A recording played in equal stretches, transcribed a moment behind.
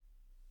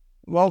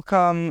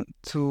Welcome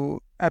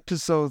to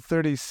episode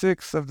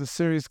 36 of the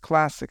series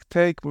Classic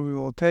Take, where we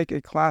will take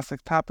a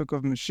classic topic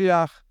of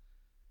Mashiach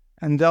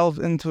and delve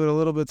into it a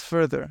little bit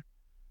further.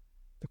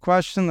 The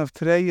question of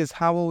today is,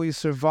 how will we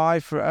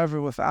survive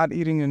forever without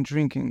eating and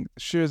drinking?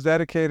 The shir is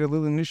dedicated to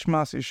Lili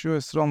Nishmas Yeshua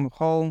Yisrael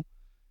Michol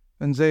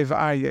Ben Zev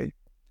Aryeh.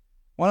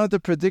 One of the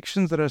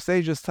predictions that our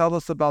sages tell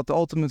us about the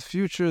ultimate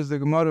future is the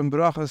Gemara in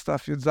Berachos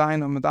Daf Yud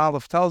Zayin Amud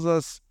Aleph tells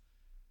us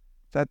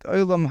that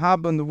Olam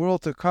Haba, in the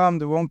world to come,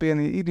 there won't be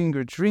any eating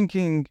or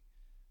drinking,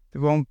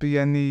 there won't be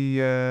any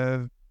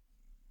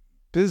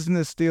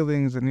business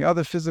dealings, any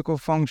other physical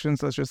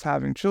functions such as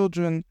having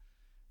children.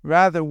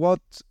 Rather,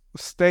 what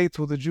state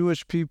will the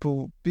Jewish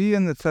people be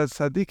in? It says,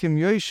 Tzadikim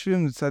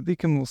Yoshvim, the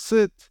Tzadikim will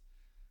sit,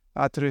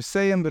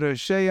 Atreseim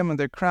Berosheim, and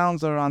their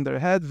crowns are on their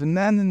head,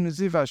 V'nenin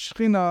Miziv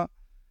HaShechina,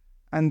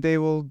 and they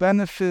will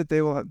benefit,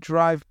 they will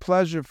derive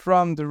pleasure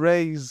from the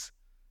rays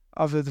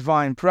of the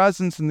divine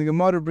presence. And the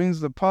Gemara brings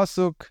the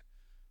pasuk,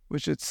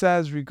 which it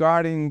says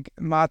regarding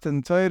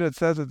Matan Torah. It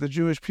says that the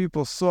Jewish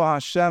people saw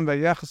Hashem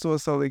v'yechasu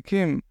es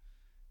alikim.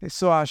 They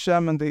saw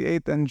Hashem and they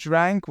ate and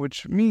drank,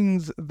 which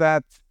means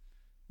that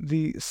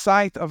the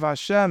sight of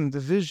Hashem, the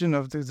vision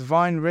of the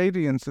divine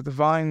radiance, the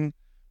divine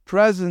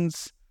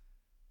presence,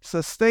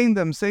 sustained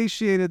them,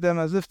 satiated them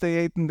as if they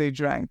ate and they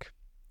drank.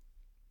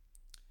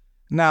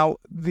 Now,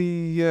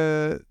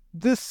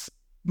 this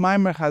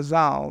Maimer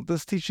Chazal,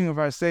 this teaching of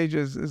our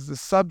sages, is the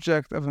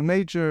subject of a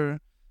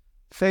major,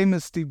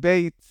 famous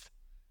debate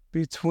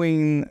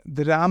between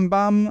the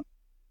Rambam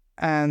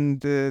and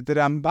the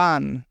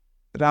Ramban.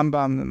 The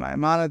Rambam, the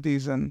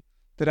Maimonides, and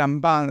the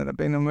Ramban,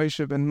 Rabbeinu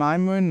Moshe ben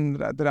Maimon, and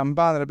the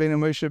Ramban, Rabbeinu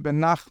Moshe ben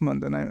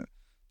Nachman, the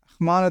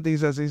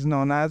Nachmanides, as he's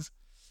known as,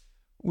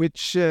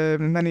 which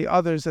many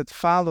others had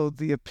followed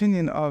the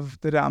opinion of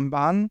the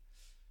Ramban,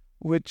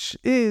 which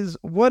is,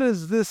 what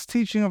is this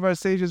teaching of our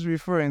sages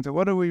referring to?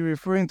 What are we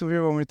referring to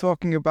here when we're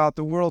talking about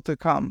the world to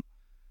come?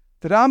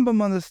 The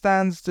Rambam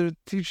understands the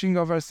teaching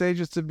of our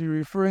sages to be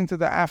referring to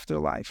the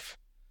afterlife.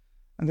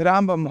 And the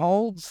Rambam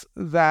holds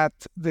that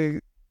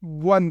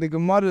when the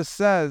Gemara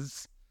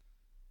says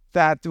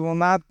that there will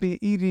not be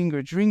eating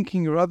or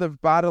drinking or other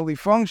bodily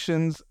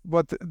functions,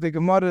 what the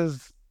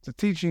Gemara's, the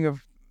teaching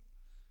of,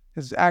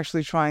 is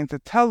actually trying to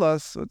tell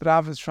us, what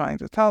Rav is trying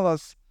to tell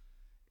us,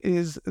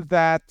 is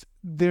that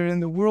there in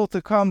the world to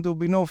come, there will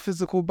be no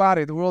physical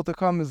body. The world to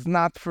come is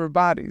not for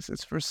bodies.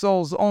 It's for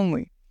souls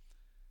only.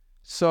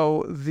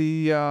 So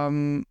the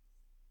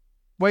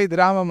way that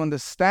Rambam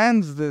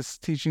understands this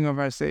teaching of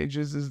our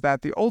sages is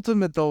that the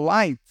ultimate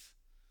delight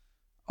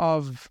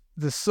of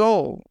the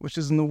soul, which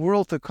is in the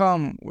world to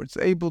come, where it's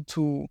able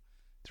to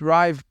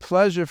derive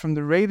pleasure from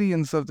the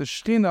radiance of the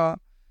Shekhinah,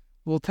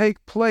 will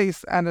take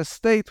place at a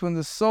state when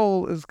the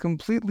soul is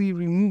completely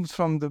removed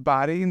from the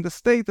body, in the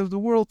state of the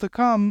world to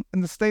come, in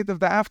the state of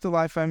the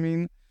afterlife,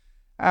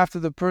 after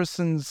the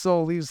person's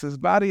soul leaves his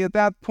body. At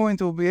that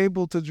point, it will be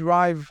able to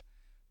derive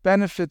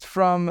benefit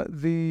from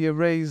the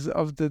rays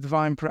of the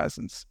divine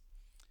presence.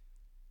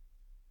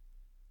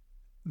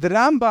 The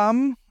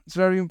Rambam, it's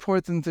very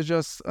important to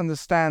just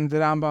understand the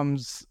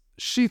Rambam's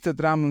Shita,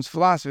 the Rambam's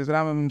philosophy. The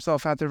Rambam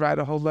himself had to write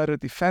a whole letter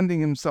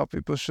defending himself.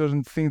 People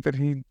shouldn't think that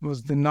he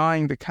was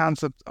denying the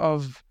concept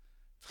of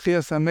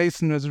Tchias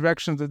HaMesim,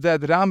 resurrection of the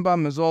dead. The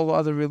Rambam, as all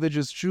other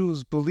religious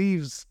Jews,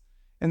 believes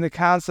in the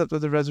concept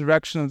of the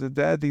resurrection of the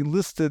dead. He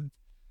listed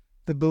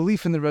the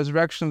belief in the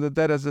resurrection of the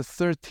dead as the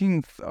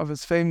 13th of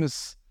his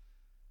famous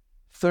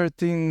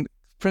 13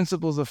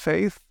 principles of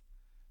faith.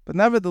 But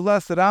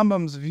nevertheless, the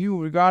Rambam's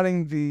view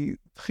regarding the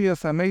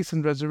Tchias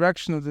HaMesim,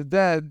 resurrection of the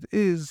dead,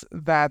 is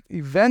that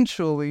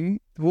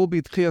eventually there will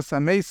be Tchias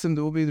HaMesim,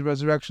 there will be the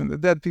resurrection of the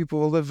dead. People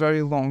will live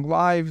very long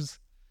lives,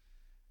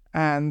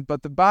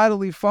 but the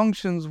bodily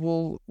functions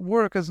will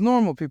work as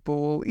normal. People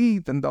will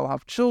eat and they'll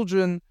have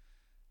children.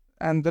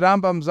 And the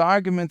Rambam's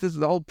argument is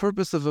the whole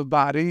purpose of a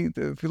body.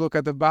 If you look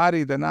at the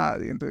body, they're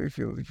not. If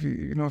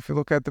you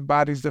look at the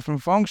body's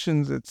different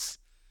functions, it's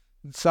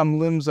some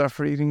limbs are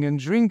for eating and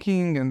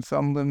drinking, and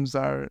some limbs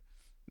are,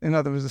 in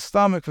other words, the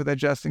stomach for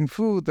digesting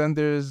food. Then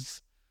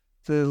there's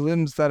the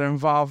limbs that are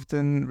involved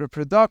in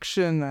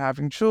reproduction,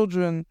 having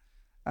children,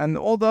 and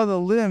all the other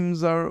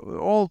limbs are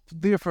all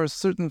there for a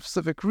certain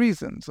specific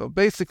reason. So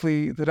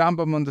basically, the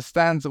Rambam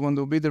understands that when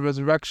there will be the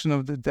resurrection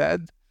of the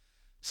dead,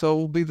 so it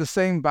will be the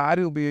same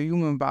body, it will be a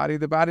human body.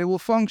 The body will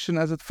function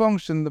as it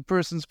functioned in the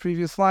person's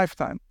previous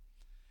lifetime.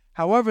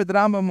 However, the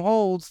Rambam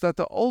holds that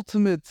the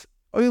ultimate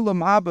Olam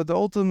Haba, the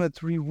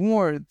ultimate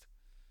reward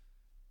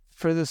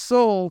for the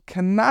soul,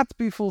 cannot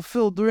be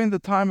fulfilled during the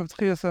time of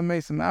Tchias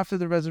HaMesim. After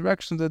the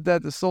resurrection of the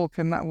dead, the soul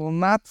will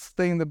not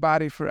stay in the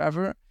body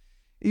forever.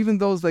 Even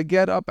those that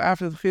get up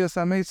after Tchias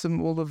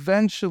HaMesim will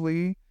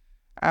eventually,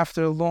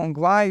 after a long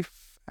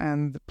life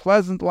and a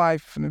pleasant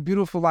life and a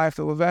beautiful life,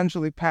 they'll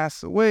eventually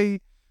pass away,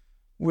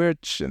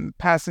 which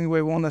passing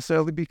away won't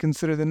necessarily be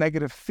considered a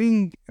negative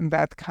thing in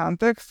that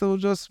context. They'll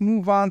just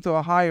move on to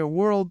a higher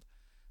world.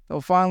 They'll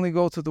finally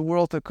go to the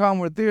world to come,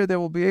 where they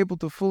will be able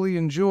to fully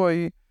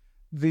enjoy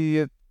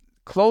the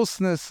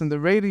closeness and the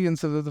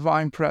radiance of the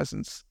divine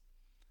presence.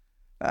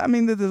 I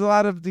mean, there's a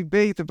lot of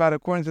debate about,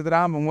 according to the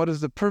Rambam, what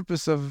is the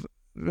purpose of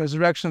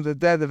resurrection of the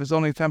dead if it's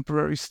only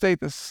temporary state.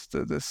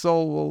 The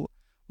soul will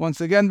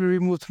once again be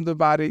removed from the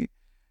body.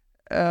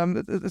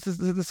 This is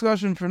a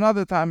discussion for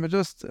another time, but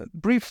just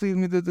briefly,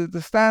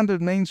 the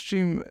standard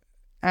mainstream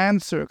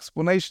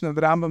explanation of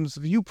the Rambam's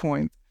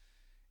viewpoint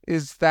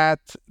is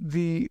that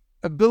the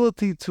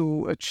ability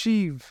to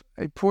achieve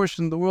a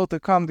portion of the world to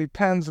come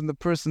depends on the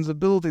person's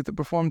ability to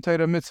perform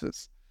Torah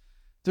mitzvahs.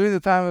 During the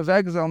time of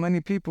exile, many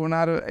people were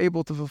not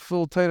able to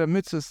fulfill Torah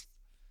mitzvahs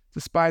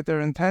despite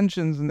their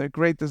intentions and their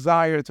great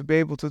desire to be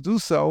able to do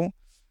so,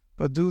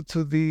 but due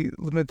to the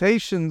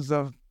limitations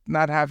of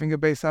not having a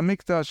Beis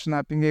HaMikdash,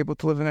 not being able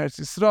to live in Eretz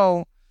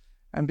Yisrael,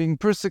 and being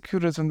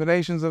persecuted from the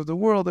nations of the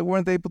world, they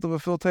weren't able to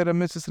fulfill Torah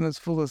mitzvahs in its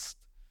fullest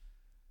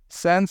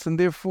sense, and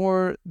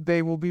therefore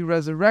they will be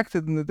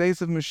resurrected in the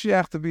days of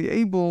Mashiach to be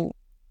able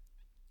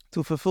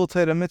to fulfill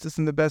Torah mitzvahs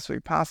in the best way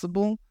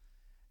possible,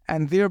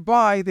 and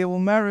thereby they will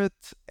merit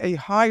a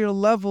higher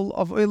level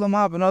of Olam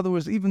Haba. In other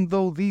words, even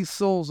though these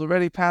souls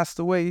already passed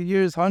away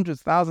years,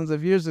 hundreds, thousands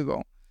of years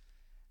ago,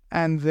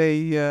 and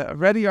they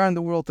already are in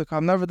the world to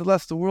come,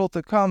 nevertheless, the world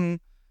to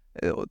come,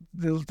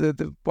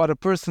 what a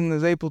person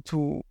is able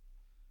to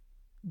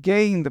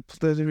gain,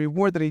 the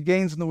reward that he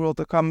gains in the world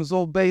to come, is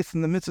all based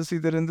on the mitzvahs he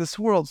did in this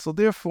world. So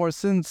therefore,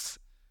 since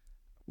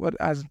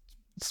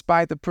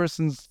despite the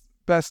person's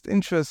best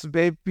interests,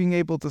 being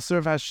able to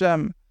serve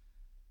Hashem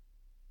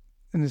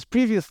in his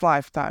previous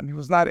lifetime, he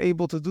was not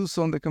able to do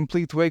so in the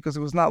complete way because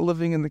he was not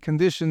living in the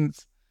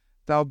conditions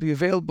that will be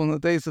available in the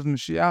days of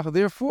Mashiach.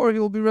 Therefore, he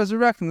will be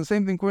resurrected. And the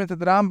same thing, according to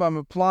the Rambam,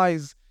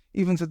 applies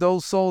even to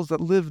those souls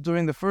that lived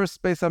during the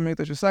first Beis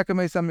HaMikdash, the second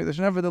Beis HaMikdash.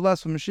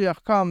 Nevertheless, when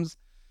Mashiach comes,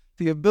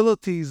 the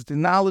abilities, the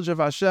knowledge of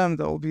Hashem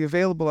that will be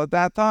available at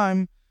that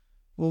time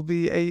will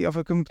be of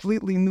a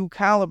completely new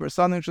caliber,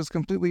 something which was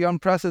completely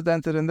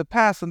unprecedented in the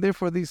past, and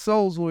therefore these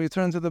souls will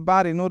return to the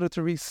body in order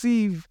to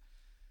receive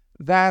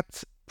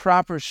that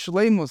proper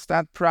shleimus,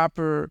 that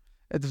proper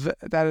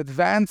that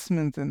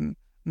advancement and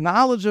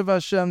knowledge of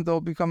Hashem that will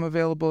become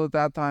available at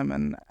that time,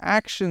 and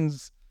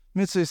actions,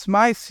 mitzvahs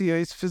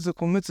ma'asiyos,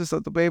 physical mitzvahs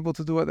that they'll be able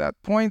to do at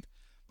that point.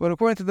 But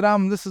according to the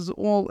Rambam, this is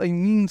all a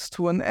means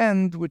to an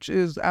end, which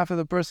is after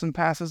the person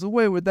passes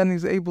away, where then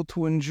he's able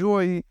to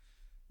enjoy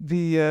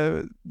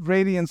the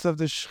radiance of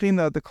the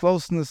Shekhinah, the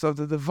closeness of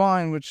the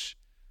divine, which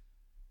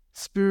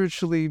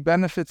spiritually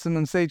benefits him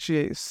and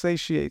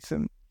satiates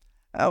him.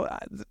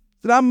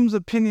 The Rambam's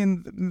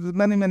opinion, there's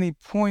many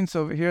points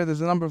over here.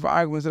 There's a number of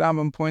arguments that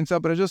Rambam points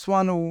out, but I just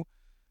want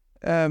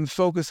to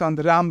focus on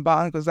the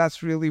Ramban, because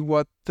that's really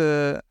what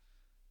we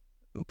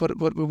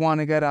want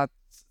to get at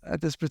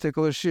this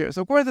particular shir.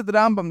 So according to the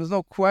Rambam, there's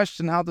no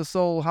question how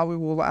we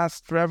will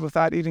last forever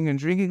without eating and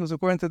drinking, because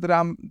according to the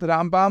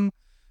Rambam,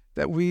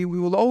 that we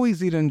will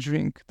always eat and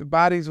drink. The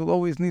bodies will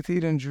always need to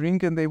eat and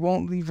drink, and they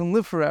won't even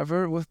live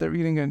forever with their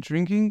eating and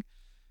drinking.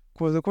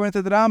 Because according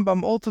to the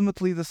Rambam,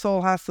 ultimately the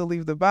soul has to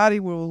leave the body,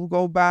 where we'll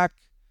go back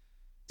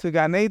to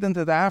Gan Eden,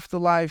 to the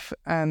afterlife,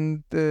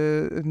 and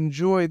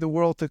enjoy the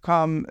world to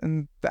come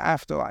in the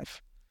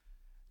afterlife.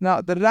 Now,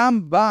 the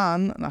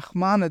Ramban,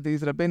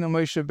 Nachmanides, Rabbeinu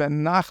Moshe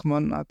ben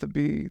Nachman, not to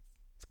be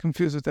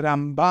confused with the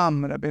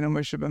Rambam, Rabbeinu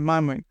Moshe ben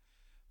Maimon,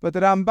 but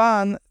the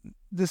Ramban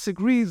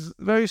disagrees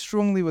very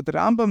strongly with the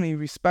Rambam. He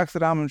respects the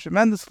Rambam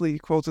tremendously, he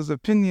quotes his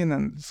opinion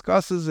and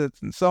discusses it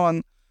and so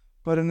on.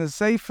 But in his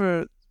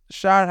Sefer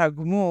Shar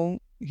HaGmul,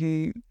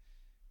 he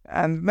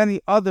and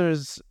many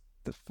others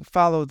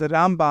follow the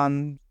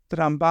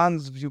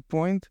Ramban's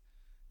viewpoint.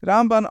 The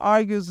Ramban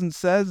argues and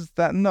says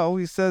that no,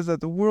 he says that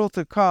the world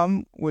to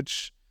come,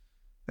 which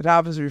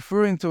Rav is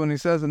referring to, and he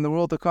says in the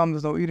world to come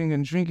there's no eating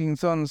and drinking and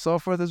so on and so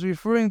forth, is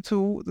referring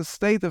to the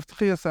state of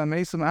Tchiyas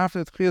HaMesim.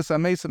 After Tchiyas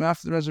HaMesim,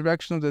 after the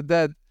resurrection of the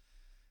dead,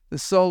 the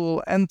soul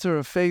will enter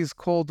a phase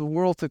called the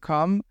world to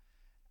come,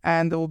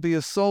 and there will be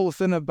a soul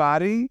within a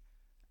body,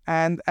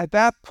 and at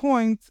that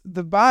point,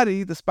 the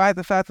body, despite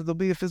the fact that there'll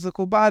be a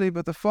physical body,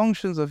 but the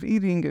functions of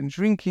eating and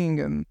drinking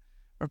and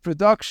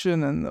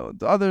reproduction and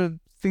the other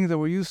things that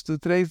we're used to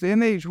today's day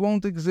and age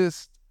won't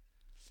exist.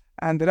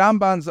 And the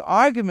Ramban's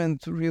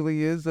argument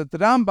really is that the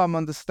Rambam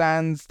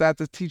understands that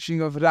the teaching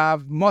of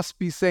Rav must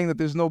be saying that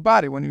there's no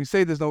body. When you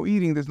say there's no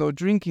eating, there's no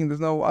drinking, there's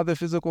no other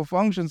physical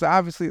functions,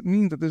 obviously it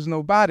means that there's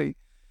no body.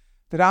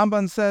 The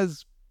Ramban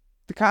says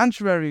the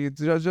contrary, it's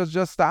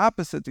just the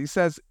opposite. He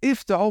says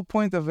if the whole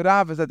point of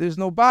Rav is that there's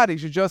no body, you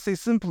should just say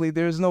simply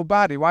there's no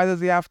body. Why does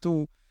he have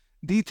to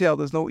detail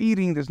there's no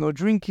eating, there's no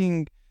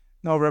drinking,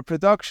 no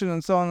reproduction,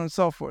 and so on and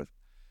so forth?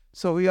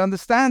 So he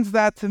understands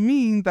that to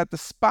mean that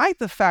despite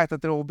the fact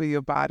that there will be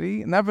a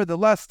body,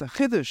 nevertheless, the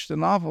Chiddush, the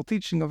novel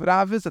teaching of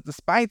Rav, is that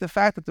despite the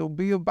fact that there will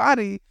be a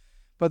body,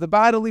 but the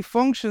bodily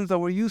functions that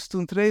we're used to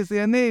in today's day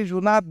and age will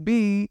not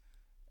be,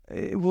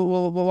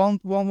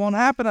 won't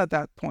happen at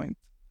that point,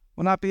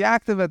 will not be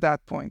active at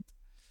that point.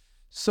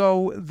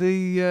 So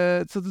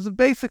there's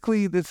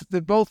basically the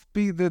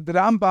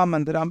Rambam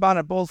and the Ramban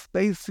are both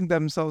basing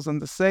themselves on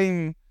the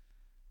same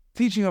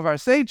teaching of our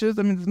sages.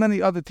 I mean, there's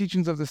many other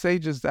teachings of the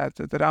sages that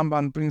the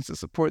Ramban brings to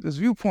support this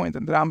viewpoint,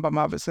 and the Rambam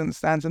obviously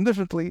understands them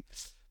differently.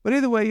 But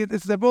either way,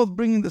 they're both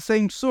bringing the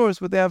same source,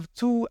 but they have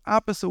two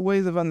opposite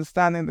ways of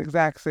understanding the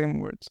exact same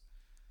words.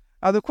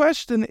 Now, the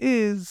question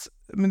is,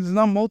 I mean, there's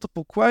not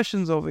multiple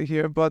questions over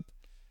here, but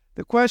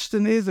the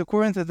question is,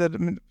 according to that, I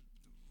mean,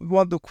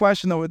 what the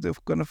question that we're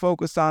going to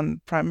focus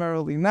on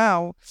primarily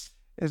now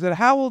is that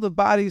how will the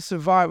body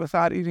survive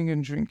without eating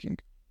and drinking?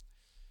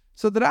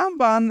 So the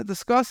Ramban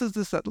discusses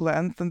this at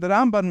length, and the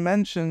Ramban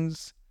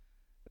mentions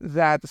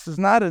that this is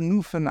not a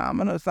new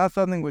phenomenon. It's not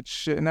something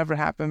which never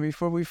happened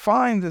before. We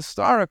find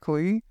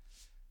historically,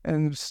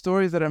 in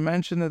stories that are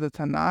mentioned in the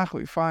Tanakh,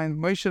 we find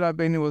Moshe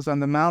Rabbeinu was on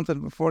the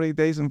mountain for 40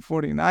 days and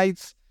 40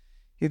 nights.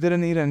 He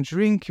didn't eat and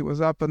drink. He was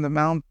up on the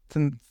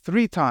mountain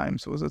 3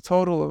 times. It was a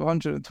total of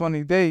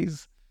 120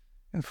 days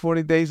and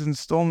 40 days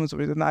installments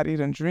where he did not eat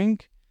and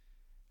drink.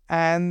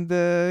 And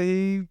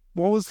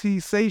what was he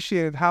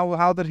satiated?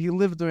 How did he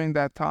live during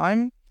that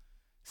time?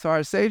 So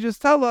our sages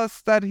tell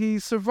us that he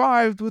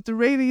survived with the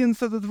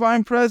radiance of the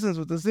divine presence,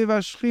 with the Ziv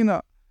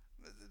HaShechina.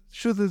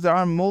 Truth is, there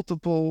are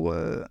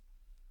multiple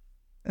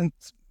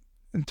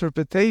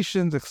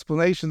interpretations,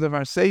 explanations of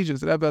our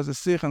sages. The Rebbe has a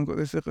sikh on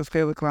Sichas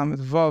Chelik Lamed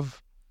Vav,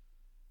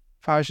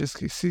 Parshas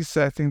Ki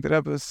Sisa. I think the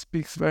Rebbe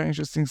speaks very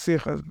interesting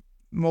sikh,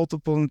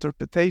 multiple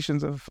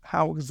interpretations of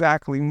how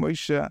exactly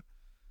Moshe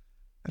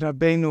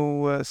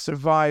Rabbeinu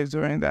survived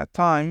during that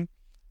time.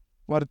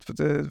 What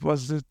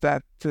was it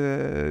that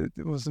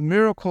it was a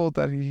miracle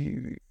that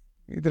he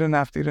didn't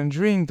have to eat and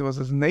drink? Was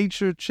his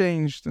nature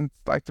changed and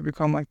like to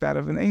become like that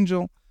of an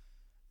angel?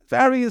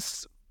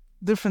 Various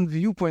different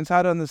viewpoints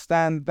how to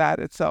understand that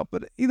itself.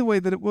 But either way,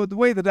 the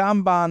way that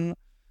Ramban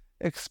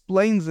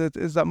explains it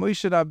is that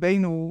Moshe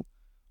Rabbeinu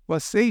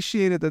was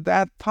satiated at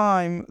that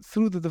time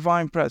through the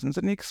divine presence,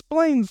 and he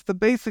explains that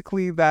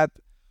basically that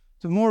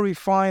the more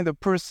refined a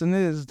person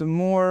is, the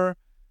more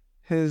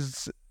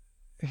he's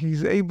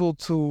able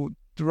to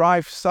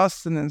derive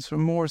sustenance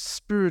from more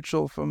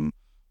spiritual, from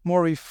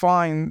more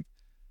refined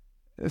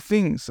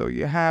things. So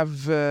you have,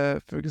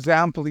 for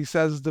example, he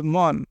says the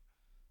man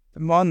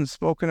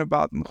spoken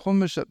about in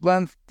Chumash at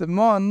length. The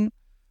man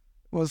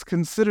was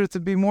considered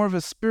to be more of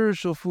a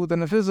spiritual food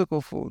than a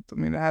physical food. I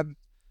mean, it had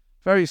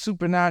very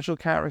supernatural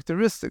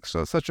characteristics.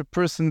 So such a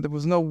person, there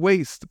was no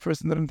waste. The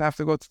person didn't have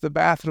to go to the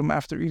bathroom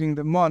after eating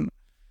the man.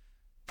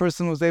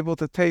 Person was able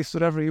to taste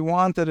whatever he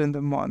wanted in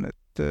the man.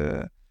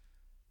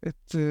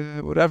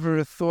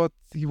 Whatever thought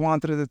he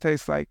wanted it to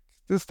taste like,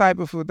 this type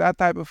of food, that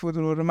type of food,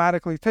 it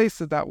automatically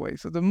tasted that way.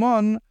 So the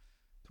man,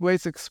 the way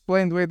it's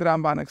explained, the way the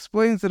Ramban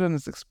explains it, and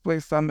it's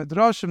explained on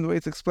Midrashim, the way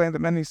it's explained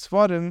in many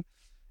Sfarim,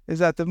 is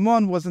that the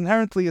man was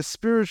inherently a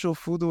spiritual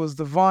food. It was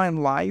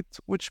divine light,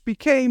 which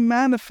became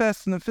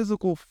manifest in a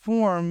physical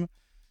form,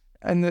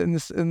 and in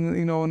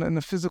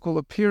a physical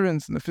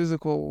appearance, in the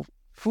physical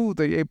food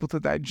that you're able to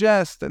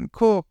digest and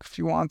cook if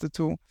you wanted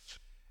to,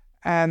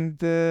 and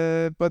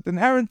but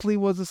inherently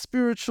was a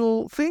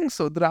spiritual thing.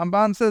 So the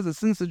Ramban says that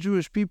since the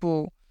Jewish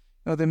people,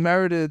 they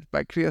merited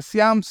by Kriyas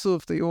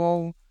Yamsuf, they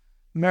all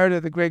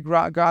merited the great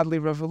godly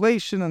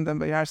revelation, and then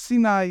by Har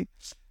Sinai,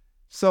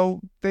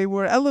 so they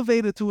were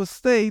elevated to a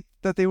state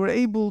that they were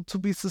able to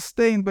be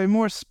sustained by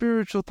more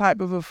spiritual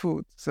type of a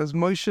food. It says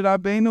Moshe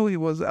Rabbeinu, he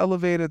was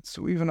elevated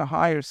to even a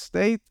higher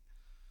state,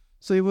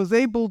 so he was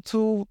able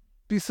to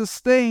be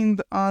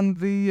sustained on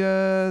the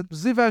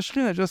Ziv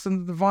HaShechina, just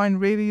in the divine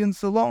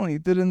radiance alone.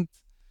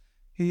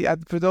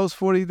 For those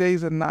 40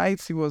 days and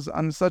nights, he was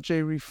on such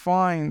a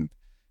refined,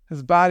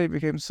 his body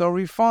became so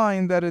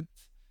refined that it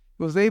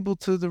was able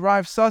to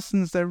derive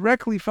sustenance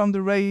directly from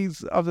the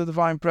rays of the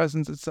divine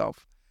presence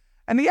itself.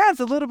 And he adds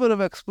a little bit of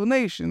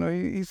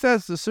explanation. He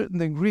says to a certain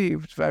degree, to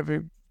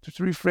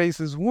rephrase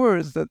his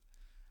words, that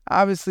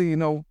obviously,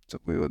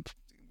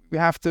 we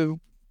have to,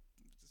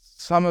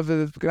 some of it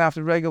we're going to have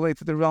to regulate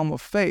to the realm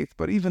of faith,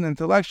 but even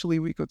intellectually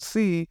we could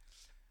see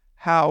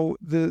how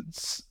the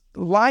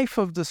life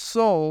of the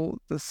soul,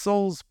 the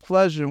soul's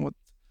pleasure, what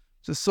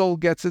the soul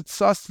gets its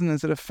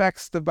sustenance, it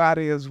affects the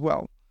body as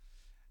well.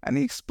 And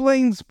he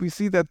explains, we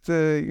see that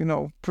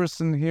the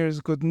person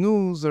hears good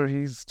news, or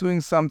he's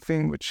doing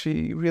something which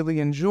he really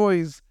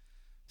enjoys.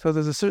 So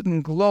there's a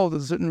certain glow,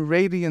 there's a certain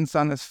radiance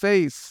on his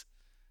face.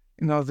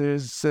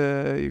 There's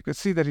you could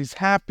see that he's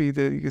happy.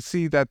 You could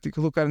see that you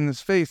could look at it in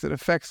his face. It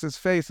affects his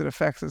face. It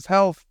affects his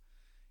health.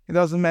 He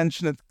doesn't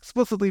mention it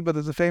explicitly, but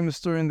there's a famous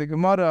story in the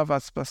Gemara of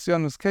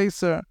Vespasianus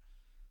Caesar,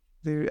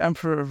 the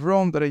emperor of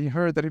Rome, that he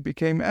heard that he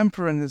became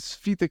emperor and his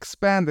feet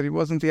expanded.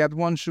 He had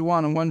one shoe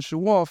on and one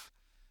shoe off,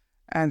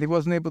 and he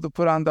wasn't able to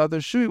put on the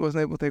other shoe. He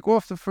wasn't able to take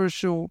off the first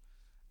shoe.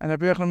 And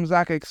Rabbi Yochanan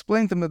Zaka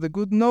explained to him that the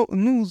good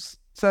news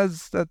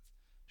says that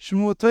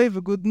Shmua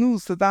Tov, good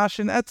news,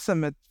 Sadashin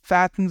Etzem, it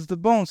fattens the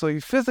bone. So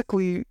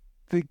physically,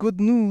 the good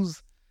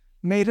news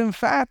made him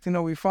fat.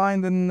 We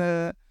find in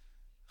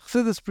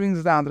Chassidus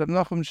brings down that Rabbi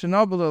Nachum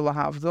Shenobel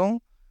Lahavdil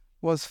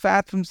was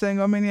fat from saying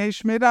Amen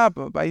Yeshmei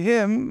Rabba. By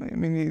him,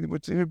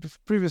 which the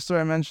previous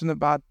story I mentioned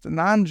about the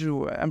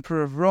non-Jew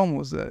emperor of Rome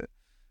was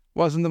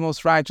wasn't the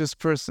most righteous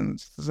person.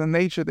 There's a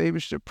nature the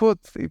Eibishter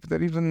put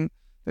that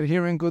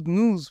hearing good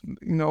news,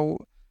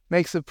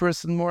 makes a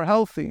person more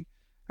healthy.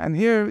 And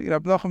here,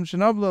 Rab Nachum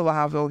Shenobler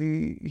Lahavel,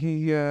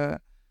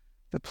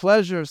 the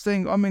pleasure of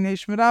saying Amen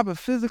Yesh Mirabah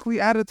physically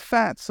added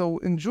fat. So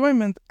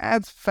enjoyment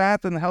adds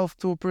fat and health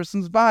to a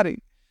person's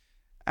body.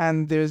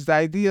 And there's the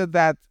idea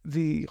that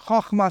the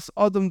Chochmas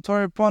Adam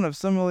Torah Ponav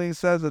similarly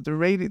says that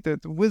the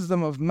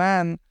wisdom of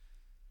man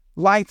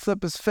lights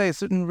up his face,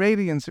 certain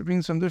radiance. It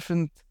brings from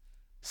different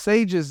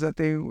sages that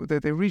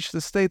they reached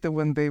the state that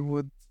when they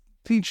would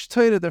teach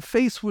Torah, their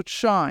face would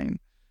shine.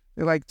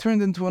 They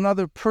turned into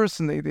another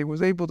person. There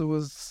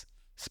was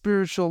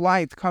spiritual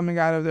light coming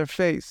out of their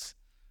face.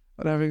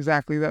 Whatever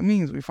exactly that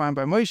means. We find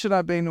by Moshe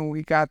Rabbeinu,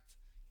 we got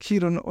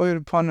Kirun Oir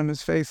Panim,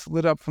 his face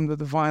lit up from the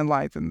divine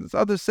light. And there's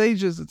other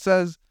sages, it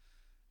says,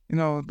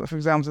 for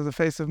example, the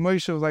face of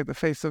Moshe was like the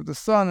face of the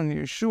sun, and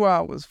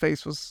Yeshua, his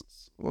face was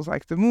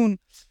like the moon.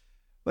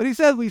 But he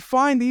said we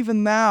find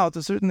even now, to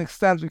a certain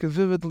extent, we can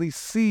vividly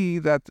see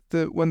that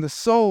when the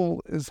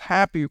soul is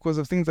happy because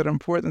of things that are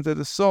important to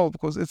the soul,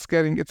 because it's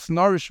getting its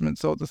nourishment,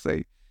 so to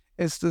say,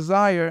 its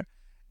desire,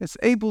 it's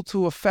able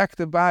to affect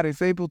the body,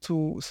 it's able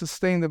to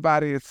sustain the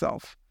body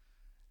itself.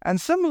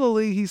 And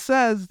similarly, he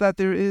says that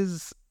there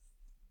is,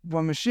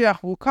 when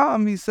Mashiach will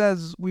come, he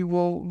says we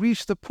will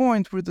reach the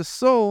point where the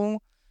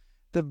soul,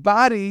 the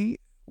body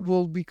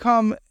will be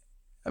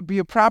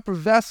a proper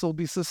vessel,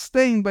 be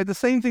sustained by the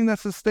same thing that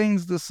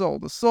sustains the soul.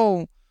 The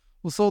soul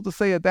will, so to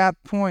say, at that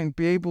point,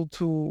 be able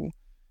to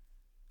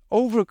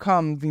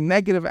overcome the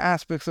negative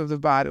aspects of the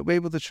body, will be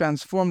able to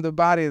transform the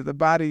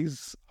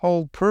body's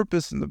whole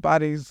purpose, and the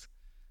body's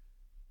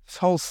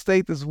whole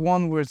state is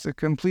one where it's a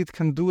complete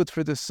conduit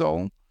for the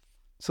soul.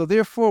 So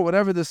therefore,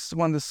 when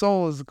the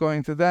soul is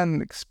going to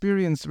then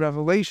experience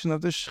revelation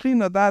of the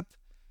Shekhinah, that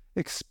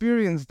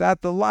experience,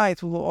 that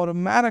delight will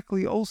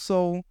automatically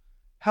also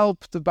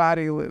help the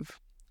body live.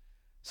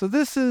 So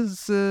this is,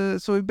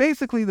 so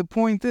basically the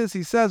point is,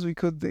 he says we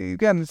could,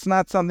 again, it's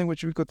not something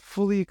which we could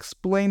fully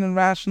explain in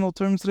rational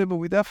terms today, but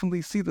we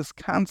definitely see this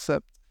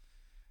concept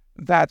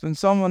that when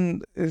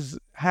someone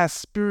has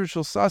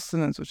spiritual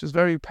sustenance, which is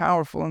very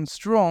powerful and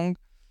strong,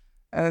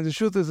 and the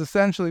truth is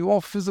essentially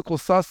all physical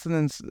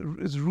sustenance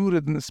is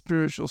rooted in the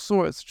spiritual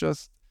source,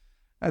 just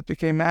that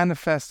became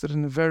manifested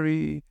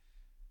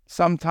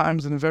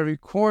sometimes in a very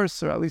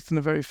coarse, or at least in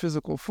a very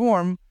physical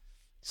form.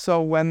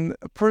 So when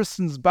a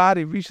person's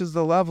body reaches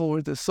the level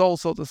where the soul,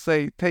 so to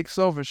say, takes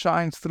over,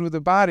 shines through the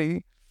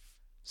body,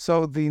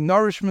 so the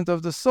nourishment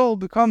of the soul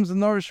becomes the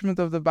nourishment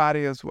of the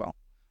body as well.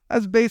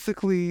 That's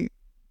basically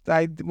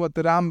what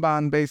the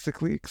Ramban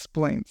basically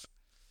explains.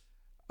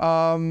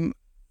 That's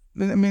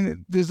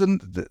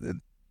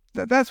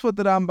what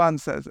the Ramban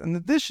says. In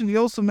addition, he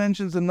also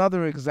mentions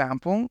another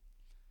example,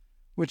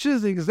 which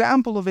is the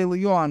example of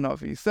Eliyahu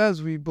Hanavi. He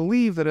says we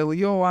believe that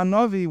Eliyahu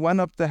Hanavi went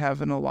up to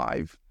heaven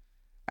alive.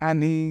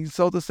 And he,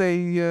 so to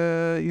say,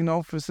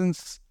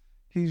 since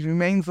he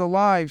remains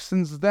alive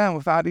since then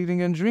without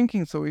eating and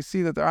drinking. So we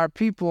see that there are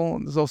people,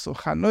 there's also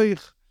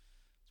Chanoich,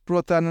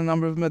 brought down a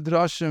number of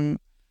Medrashim,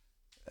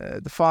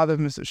 the father of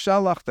Mr.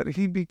 Shalach, that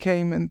he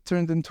became and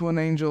turned into an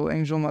angel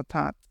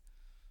Matat.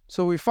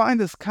 So we find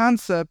this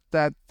concept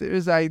that there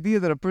is the idea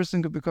that a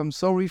person could become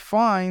so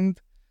refined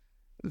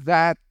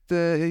that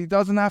he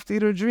doesn't have to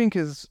eat or drink.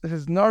 His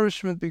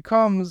nourishment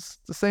becomes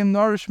the same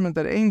nourishment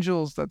that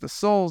angels, that the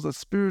souls, that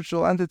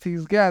spiritual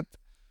entities get,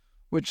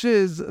 which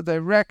is a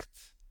direct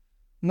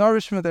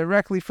nourishment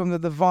directly from the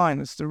divine.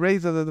 It's the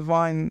rays of the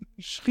divine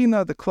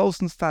Shekhinah, the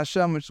closeness to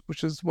Hashem,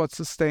 which is what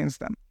sustains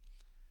them.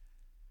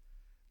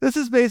 This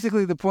is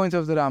basically the point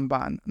of the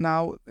Ramban.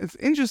 Now, it's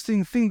an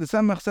interesting thing the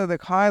Tzemach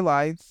Tzedek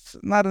highlights,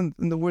 not in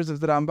the words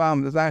of the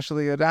Rambam. There's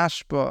actually a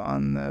Rashba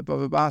on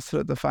Bava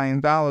Basra, the Fayin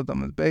Dalad,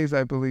 on Beis,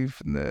 I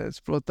believe. It's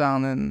brought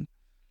down in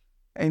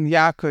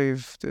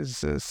Yaakov.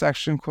 There's a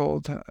section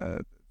called,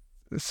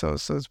 so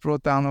it's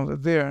brought down over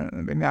there,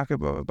 in Yaakov,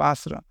 Bava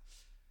Basra.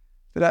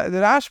 The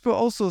Rashba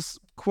also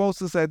quotes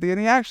this idea,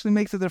 and he actually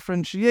makes a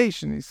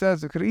differentiation. He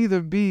says it could either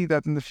be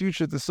that in the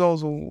future the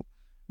souls will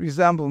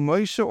resemble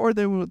Moshe, or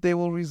they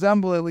will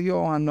resemble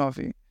Eliyahu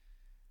Hanavi.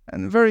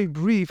 And very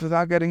brief,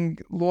 without getting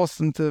lost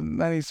into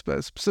many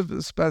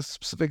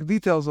specific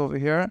details over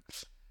here,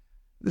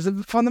 there's a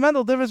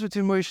fundamental difference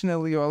between Moshe and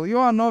Eliyahu.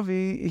 Eliyahu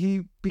Hanavi,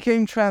 he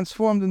became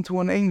transformed into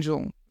an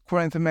angel,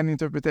 according to many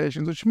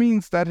interpretations, which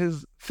means that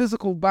his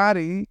physical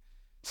body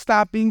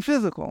stopped being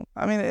physical.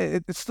 I mean,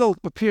 it still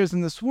appears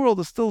in this world.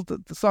 It's still, to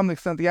some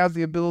extent, he has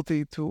the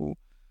ability to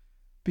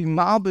be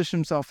malbish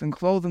himself and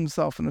clothe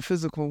himself in a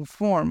physical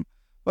form.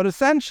 But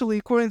essentially,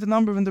 according to a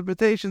number of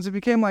interpretations, it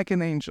became like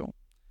an angel.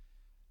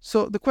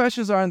 So the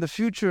questions are, in the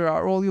future,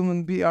 are all the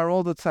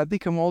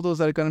tzaddikim, all those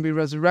that are going to be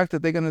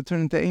resurrected, they're going to turn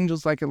into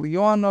angels like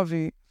Eliyahu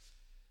Hanavi?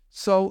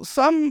 So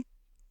some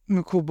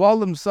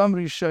Mekubalim, some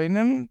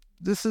Rishonim,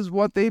 this is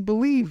what they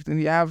believed.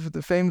 And you have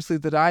famously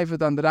the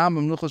Raavad on the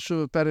Rambam, Nuchas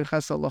Shuva Perich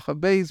Ches Halacha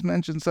Beis,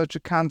 mentioned such a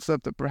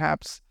concept that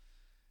perhaps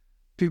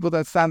people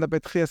that stand up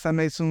at Tchias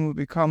HaMesim will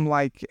become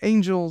like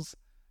angels.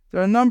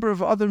 There are a number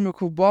of other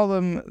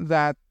Mekubalim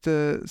that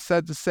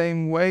said the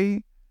same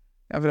way.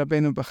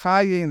 Rabbeinu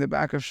Bechaye in the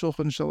back of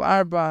Shulchan Shel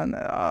Arba, and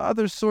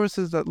other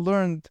sources that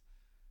leaned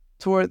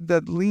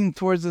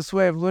towards this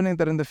way of learning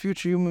that in the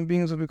future human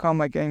beings will become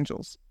like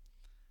angels.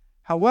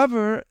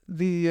 However,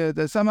 the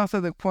Tzemach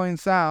Tzedek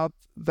points out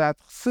that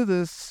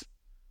Chassidus,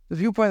 the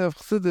viewpoint of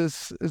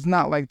Chassidus is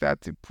not like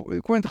that.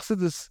 According to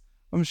Chassidus,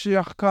 when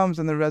Mashiach comes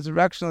and the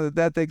resurrection of the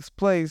dead takes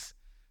place,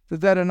 the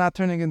dead are not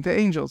turning into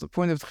angels. The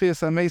point of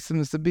Tchias HaMesim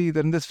is to be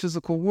that in this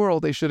physical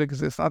world they should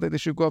exist, not that they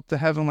should go up to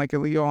heaven like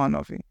Eliyahu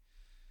Hanavi.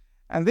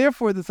 And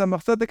therefore, the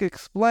Tzemach Tzedek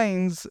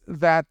explains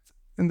that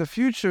in the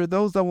future,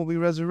 those that will be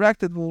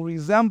resurrected will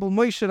resemble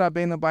Moshe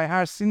Rabbeinu by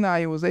Har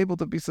Sinai, who was able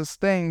to be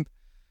sustained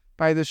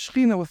by the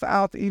Shekhinah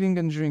without eating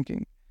and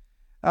drinking.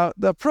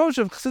 The approach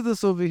of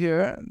Chassidus over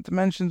here, to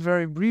mention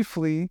very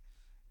briefly,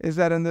 is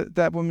that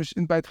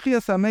by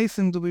Tchias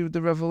HaMesim will be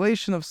the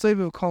revelation of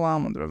Seviv Kol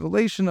Alman, the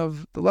revelation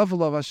of the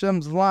level of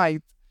Hashem's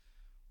light,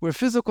 where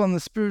physical and the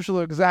spiritual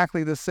are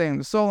exactly the same.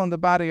 The soul and the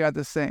body are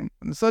the same.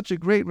 And such a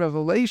great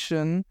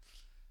revelation,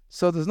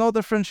 so there's no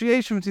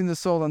differentiation between the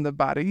soul and the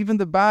body. Even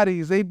the body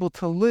is able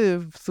to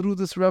live through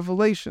this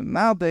revelation.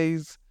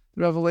 Nowadays,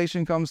 the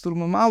revelation comes through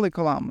Mamali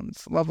Kol Alman,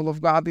 this level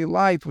of godly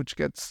light, which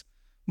gets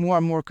more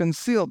and more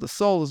concealed. The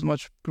soul is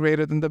much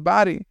greater than the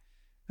body,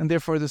 and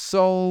therefore the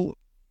soul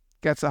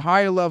gets a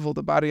higher level.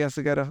 The body has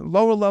to get a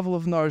lower level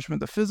of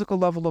nourishment, a physical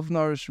level of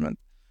nourishment.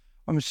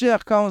 When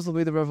Mashiach comes, will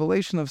be the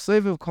revelation of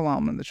Seviv Kol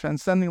Alman, the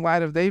transcending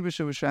light of the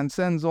Eibusher, which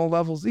transcends all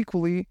levels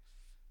equally.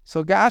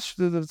 So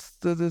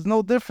there's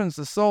no difference.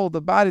 The soul,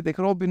 the body, they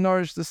could all be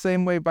nourished the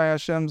same way by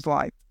Hashem's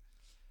light.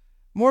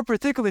 More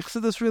particularly,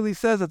 Chassidus really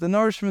says that the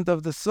nourishment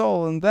of the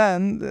soul, and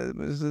then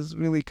this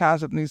really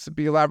concept needs to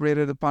be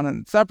elaborated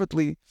upon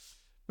separately,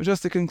 but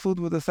just to conclude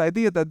with this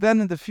idea that then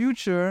in the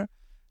future,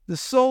 the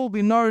soul will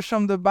be nourished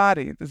from the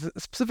body.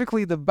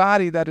 Specifically, the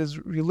body that is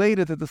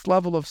related to this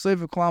level of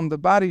Seviv Kol Alman, the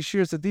body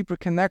shares a deeper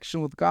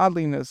connection with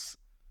godliness.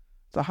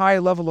 The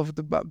higher level of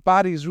the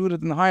body is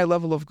rooted in the higher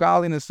level of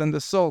godliness than the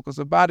soul, because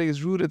the body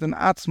is rooted in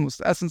Atzmus,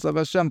 the essence of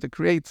Hashem, to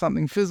create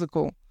something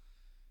physical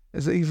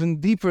is even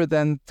deeper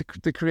than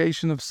the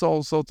creation of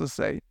soul, so to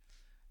say.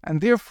 And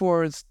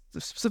therefore, it's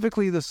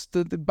specifically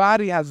the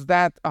body has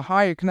a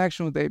higher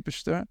connection with the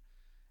Eibusher.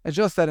 It's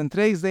just that in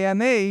today's day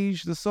and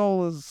age, the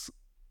soul is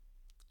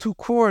too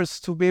coarse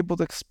to be able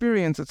to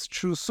experience its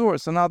true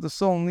source. So now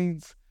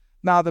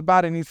the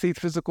body needs to eat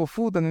physical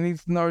food, and it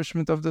needs the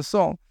nourishment of the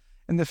soul.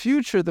 In the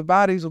future, the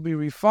bodies will be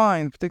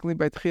refined, particularly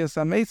by Tchias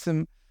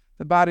HaMesim.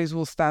 The bodies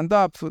will stand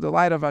up through the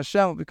light of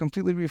Hashem, will be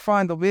completely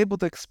refined. They'll be able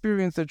to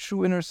experience their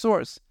true inner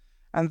source.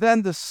 And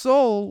then the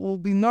soul will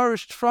be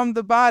nourished from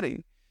the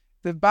body.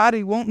 The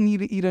body won't need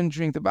to eat and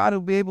drink. The body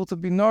will be able to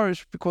be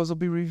nourished because it'll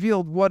be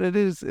revealed what it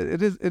is.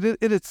 It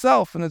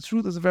itself, and its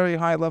root is a very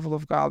high level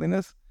of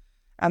godliness.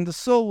 And the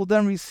soul will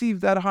then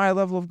receive that higher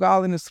level of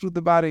godliness through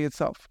the body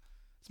itself.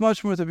 It's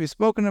much more to be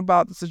spoken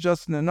about. This is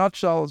just in a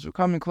nutshell. As we're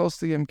coming close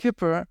to Yom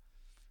Kippur,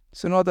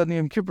 so know that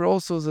Yom Kippur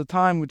also is a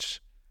time which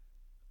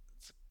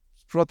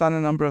brought down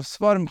a number of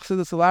Svarim.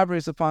 Chassidus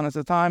elaborates upon as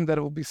a time that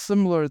it will be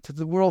similar to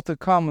the world to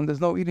come when there's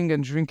no eating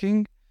and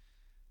drinking.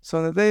 So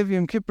on the day of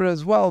Yom Kippur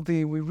as well,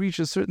 we reach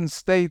a certain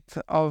state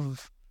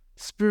of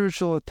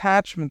spiritual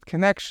attachment,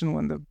 connection,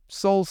 when the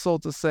soul, so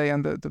to say,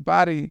 and the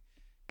body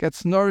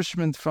gets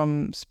nourishment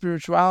from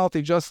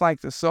spirituality just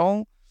like the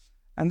soul.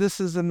 And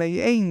this is a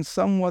me'ain,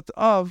 somewhat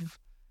of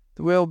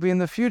the way it will be in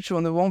the future,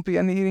 when there won't be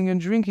any eating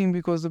and drinking,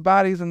 because the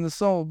bodies and the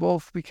soul will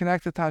both be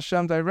connected to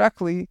Hashem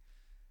directly,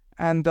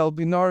 and they'll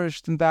be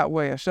nourished in that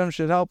way. Hashem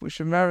should help, we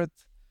should merit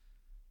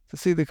to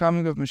see the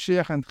coming of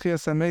Mashiach and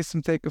Tchias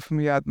HaMesim take it from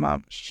Yad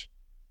Mamash.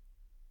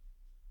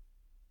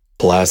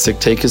 Classic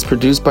Take is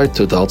produced by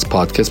Tudal's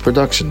Podcast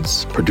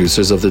Productions,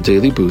 producers of The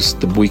Daily Boost,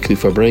 The Weekly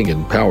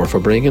Farbrengen, Power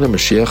Farbrengen, and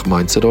Mashiach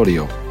Mindset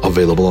Audio,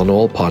 available on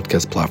all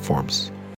podcast platforms.